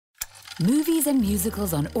Movies and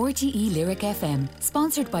musicals on RTE Lyric FM.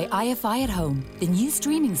 Sponsored by IFI at Home, the new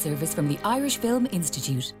streaming service from the Irish Film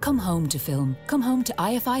Institute. Come home to film. Come home to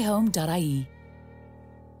ifihome.ie.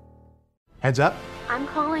 Heads up. I'm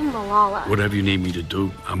calling Malala. Whatever you need me to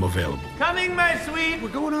do, I'm available. Coming, my sweet. We're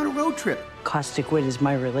going on a road trip. Caustic wit is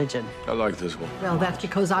my religion. I like this one. Well, that's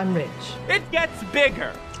because I'm rich. It gets bigger.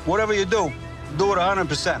 Whatever you do it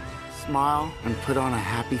 100%. Smile and put on a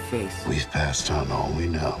happy face. We've passed on all we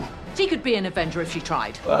know. She could be an Avenger if she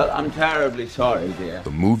tried. Well, I'm terribly sorry, dear. The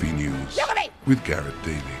movie news with Garrett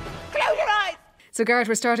Davey. Close your eyes! So, Garrett,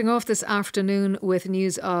 we're starting off this afternoon with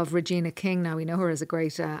news of Regina King. Now, we know her as a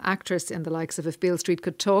great actress in the likes of If Beale Street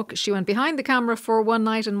Could Talk. She went behind the camera for one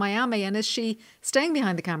night in Miami, and is she staying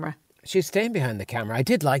behind the camera? She's staying behind the camera. I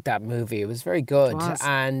did like that movie. It was very good. It was.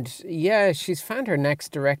 And yeah, she's found her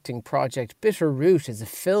next directing project. Bitter Root is a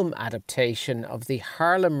film adaptation of the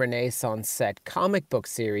Harlem Renaissance set comic book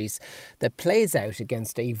series that plays out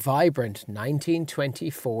against a vibrant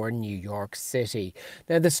 1924 New York City.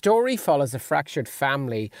 Now, the story follows a fractured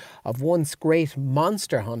family of once great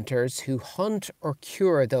monster hunters who hunt or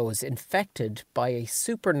cure those infected by a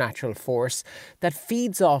supernatural force that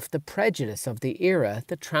feeds off the prejudice of the era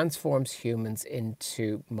that transforms humans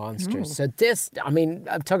into monsters. So this, I mean,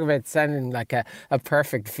 I'm talking about sounding like a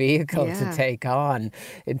perfect vehicle to take on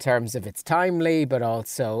in terms of it's timely, but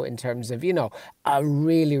also in terms of, you know, a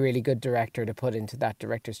really, really good director to put into that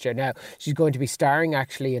director's chair. Now, she's going to be starring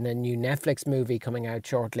actually in a new Netflix movie coming out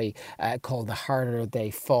shortly called The Harder They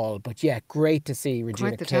Fall. But yeah, great to see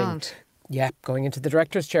Regina King. Quite the talent. Yeah, going into the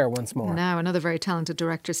director's chair once more. Now, another very talented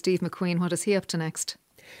director, Steve McQueen. What is he up to next?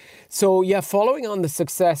 So, yeah, following on the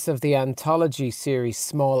success of the anthology series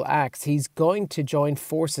Small Axe, he's going to join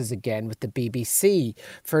forces again with the BBC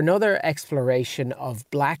for another exploration of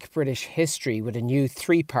Black British history with a new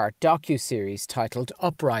 3-part docu-series titled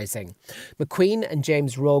Uprising. McQueen and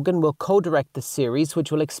James Rogan will co-direct the series, which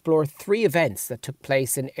will explore 3 events that took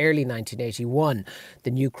place in early 1981.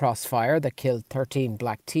 The New Cross Fire that killed 13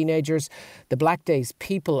 black teenagers, the Black Days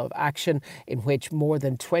People of Action, in which more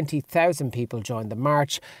than 20,000 people joined the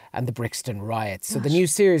march, and the Brixton riots. So the new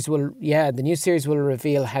series will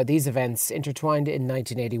reveal how these events intertwined in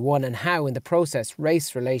 1981 and how, in the process,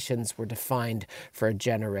 race relations were defined for a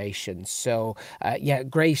generation. So,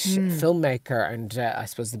 great filmmaker, and I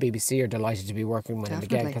suppose the BBC are delighted to be working with him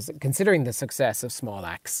again, because considering the success of Small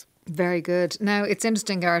Axe. Very good. Now, it's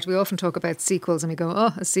interesting, Garrett, we often talk about sequels and we go,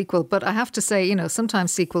 oh, a sequel. But I have to say, you know,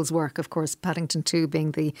 sometimes sequels work. Of course, Paddington 2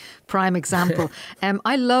 being the prime example.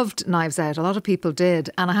 I loved Knives Out. A lot of people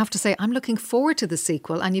did. And I have to say, I'm looking forward to the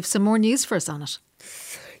sequel, and you've some more news for us on it.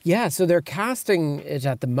 Yeah, so they're casting it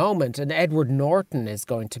at the moment, and Edward Norton is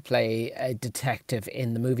going to play a detective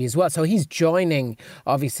in the movie as well. So he's joining,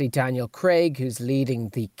 obviously, Daniel Craig, who's leading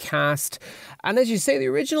the cast. And as you say, the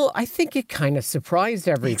original, I think it kind of surprised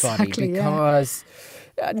everybody because...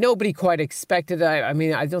 Nobody quite expected it. I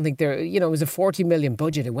mean, I don't think it was a 40 million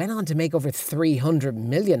budget. It went on to make over 300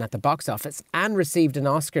 million at the box office and received an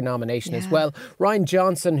Oscar nomination as well. Rian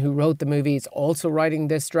Johnson, who wrote the movie, is also writing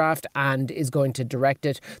this draft and is going to direct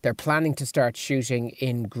it. They're planning to start shooting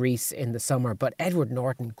in Greece in the summer. But Edward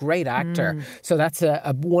Norton, great actor. So that's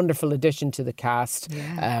a wonderful addition to the cast.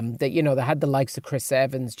 They had the likes of Chris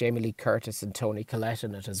Evans, Jamie Lee Curtis and Toni Collette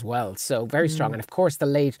in it as well. So very strong. And of course, the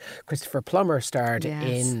late Christopher Plummer starred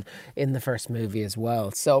in the first movie as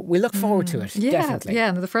well. So we look forward to it, definitely. Yeah,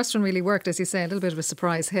 and the first one really worked, as you say, a little bit of a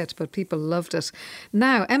surprise hit, but people loved it.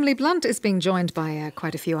 Now, Emily Blunt is being joined by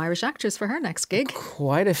quite a few Irish actors for her next gig.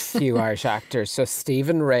 Quite a few Irish actors. So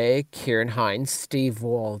Stephen Ray, Ciarán Hinds, Steve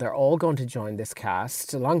Wall, they're all going to join this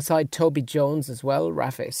cast, alongside Toby Jones as well,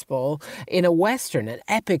 Rafe Spall, in a Western, an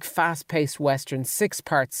epic, fast-paced Western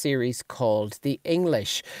 6-part series called The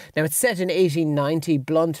English. Now, it's set in 1890.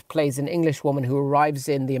 Blunt plays an English woman who arrives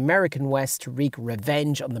in the American West to wreak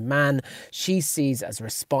revenge on the man she sees as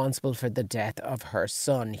responsible for the death of her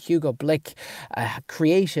son. Hugo Blick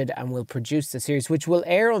created and will produce the series, which will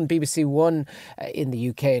air on BBC One in the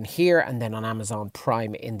UK and here, and then on Amazon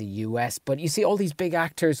Prime in the US. But you see all these big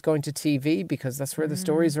actors going to TV because that's where the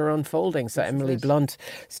stories are unfolding. So Emily Blunt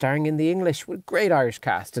starring in The English with great Irish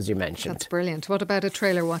cast, as you mentioned. That's brilliant. What about a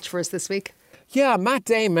trailer watch for us this week? Yeah, Matt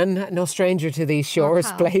Damon, no stranger to these shores,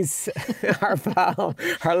 plays our pal,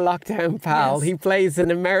 our lockdown pal. Yes. He plays an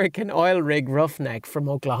American oil rig roughneck from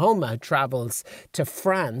Oklahoma, travels to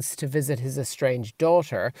France to visit his estranged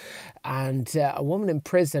daughter. And a woman in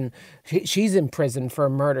prison, she's in prison for a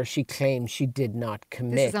murder she claims she did not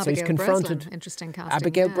commit. This is Abigail he's confronted. Breslin. Interesting casting.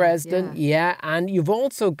 Abigail Breslin, yeah. And you've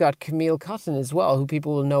also got Camille Cotton as well, who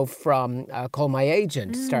people will know from Call My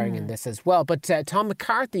Agent, starring in this as well. But Tom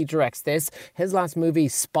McCarthy directs this. His last movie,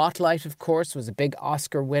 Spotlight, of course, was a big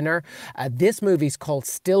Oscar winner. This movie's called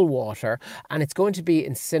Stillwater, and it's going to be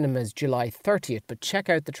in cinemas July 30th. But check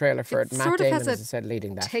out the trailer for it. Matt Damon, as I said,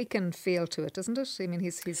 leading that. Taken feel to it, doesn't it? I mean,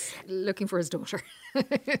 he's looking for his daughter.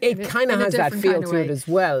 It kind of has that feel to it as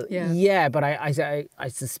well. Yeah, but I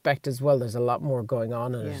suspect as well there's a lot more going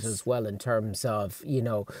on in it as well in terms of, you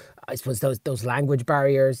know, I suppose those language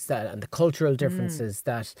barriers and the cultural differences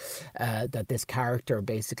that this character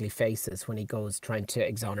basically faces when he goes trying to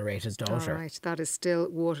exonerate his daughter. All right, that is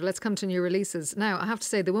Stillwater. Let's come to new releases. Now, I have to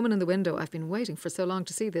say, The Woman in the Window, I've been waiting for so long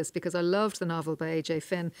to see this because I loved the novel by A.J.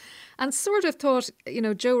 Finn and sort of thought, you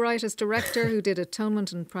know, Joe Wright as director who did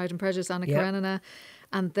Atonement and Pride and Prejudice, Anna Karenina.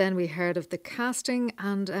 And then we heard of the casting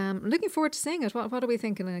and looking forward to seeing it. What are we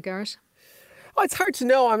thinking, Garrett? Oh, it's hard to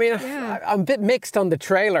know. I mean, I'm a bit mixed on the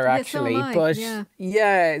trailer, actually. So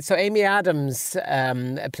so Amy Adams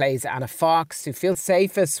plays Anna Fox, who feels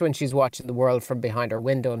safest when she's watching the world from behind her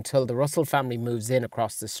window until the Russell family moves in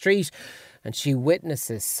across the street and she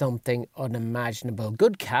witnesses something unimaginable.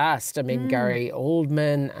 Good cast. I mean, Gary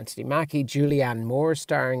Oldman, Anthony Mackie, Julianne Moore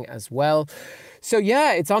starring as well. So,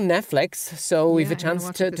 yeah, it's on Netflix. So we've a chance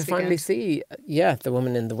to finally see, The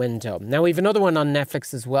Woman in the Window. Now, we've another one on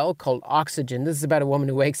Netflix as well called Oxygen. This is about a woman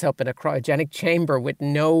who wakes up in a cryogenic chamber with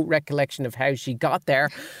no recollection of how she got there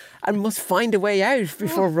and must find a way out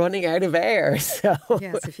before running out of air. So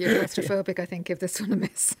yes, if you're claustrophobic, I think give this one a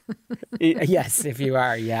miss. Yes, if you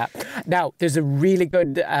are, yeah. Now, there's a really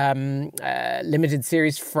good limited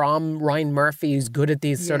series from Ryan Murphy, who's good at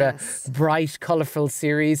these sort of bright, colourful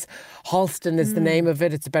series. Halston is the name of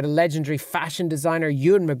it. It's about a legendary fashion designer,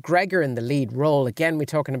 Ewan McGregor, in the lead role. Again, we're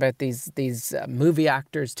talking about these movie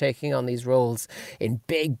actors taking on these roles in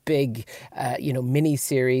big,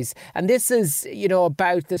 mini-series. And this is,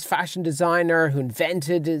 about this fashion designer who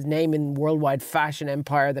invented his name in worldwide fashion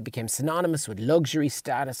empire that became synonymous with luxury,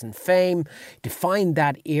 status and fame, defined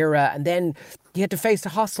that era, and then he had to face a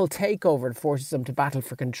hostile takeover that forces him to battle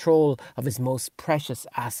for control of his most precious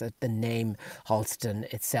asset, the name Halston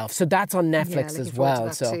itself. So that's on Netflix as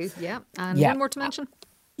well. One more to mention.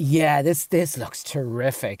 Yeah, this looks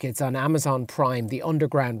terrific. It's on Amazon Prime, The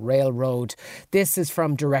Underground Railroad. This is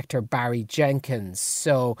from director Barry Jenkins.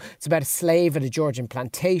 So it's about a slave at a Georgian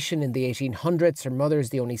plantation in the 1800s. Her mother is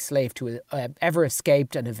the only slave to ever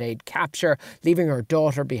escaped and evade capture, leaving her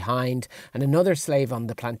daughter behind. And another slave on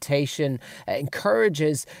the plantation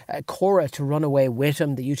encourages Cora to run away with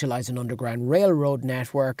him. They utilise an underground railroad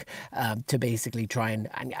network to basically try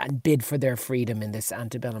and bid for their freedom in this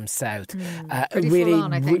antebellum South. Pretty full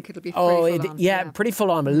on, I think. It'll be pretty full on. Pretty full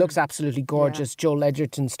on. It looks absolutely gorgeous. Joel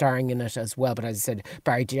Edgerton starring in it as well. But as I said,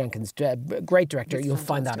 Barry Jenkins, great director. You'll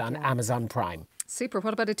find that on Amazon Prime. Super.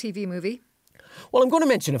 What about a TV movie? Well, I'm going to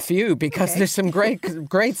mention a few because there's some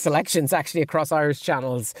great selections actually across Irish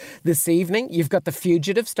channels this evening. You've got The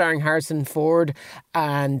Fugitive starring Harrison Ford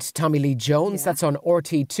and Tommy Lee Jones. That's on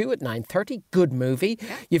RT2 at 9:30. Good movie.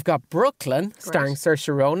 Yeah. You've got Brooklyn starring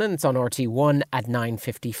Saoirse Ronan. It's on RT1 at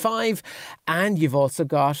 9:55. And you've also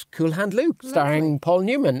got Cool Hand Luke starring Paul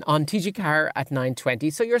Newman on TG4 at 9:20.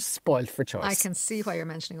 So you're spoiled for choice. I can see why you're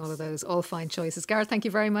mentioning all of those. All fine choices. Gareth, thank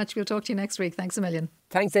you very much. We'll talk to you next week. Thanks a million.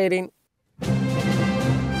 Thanks, Aideen.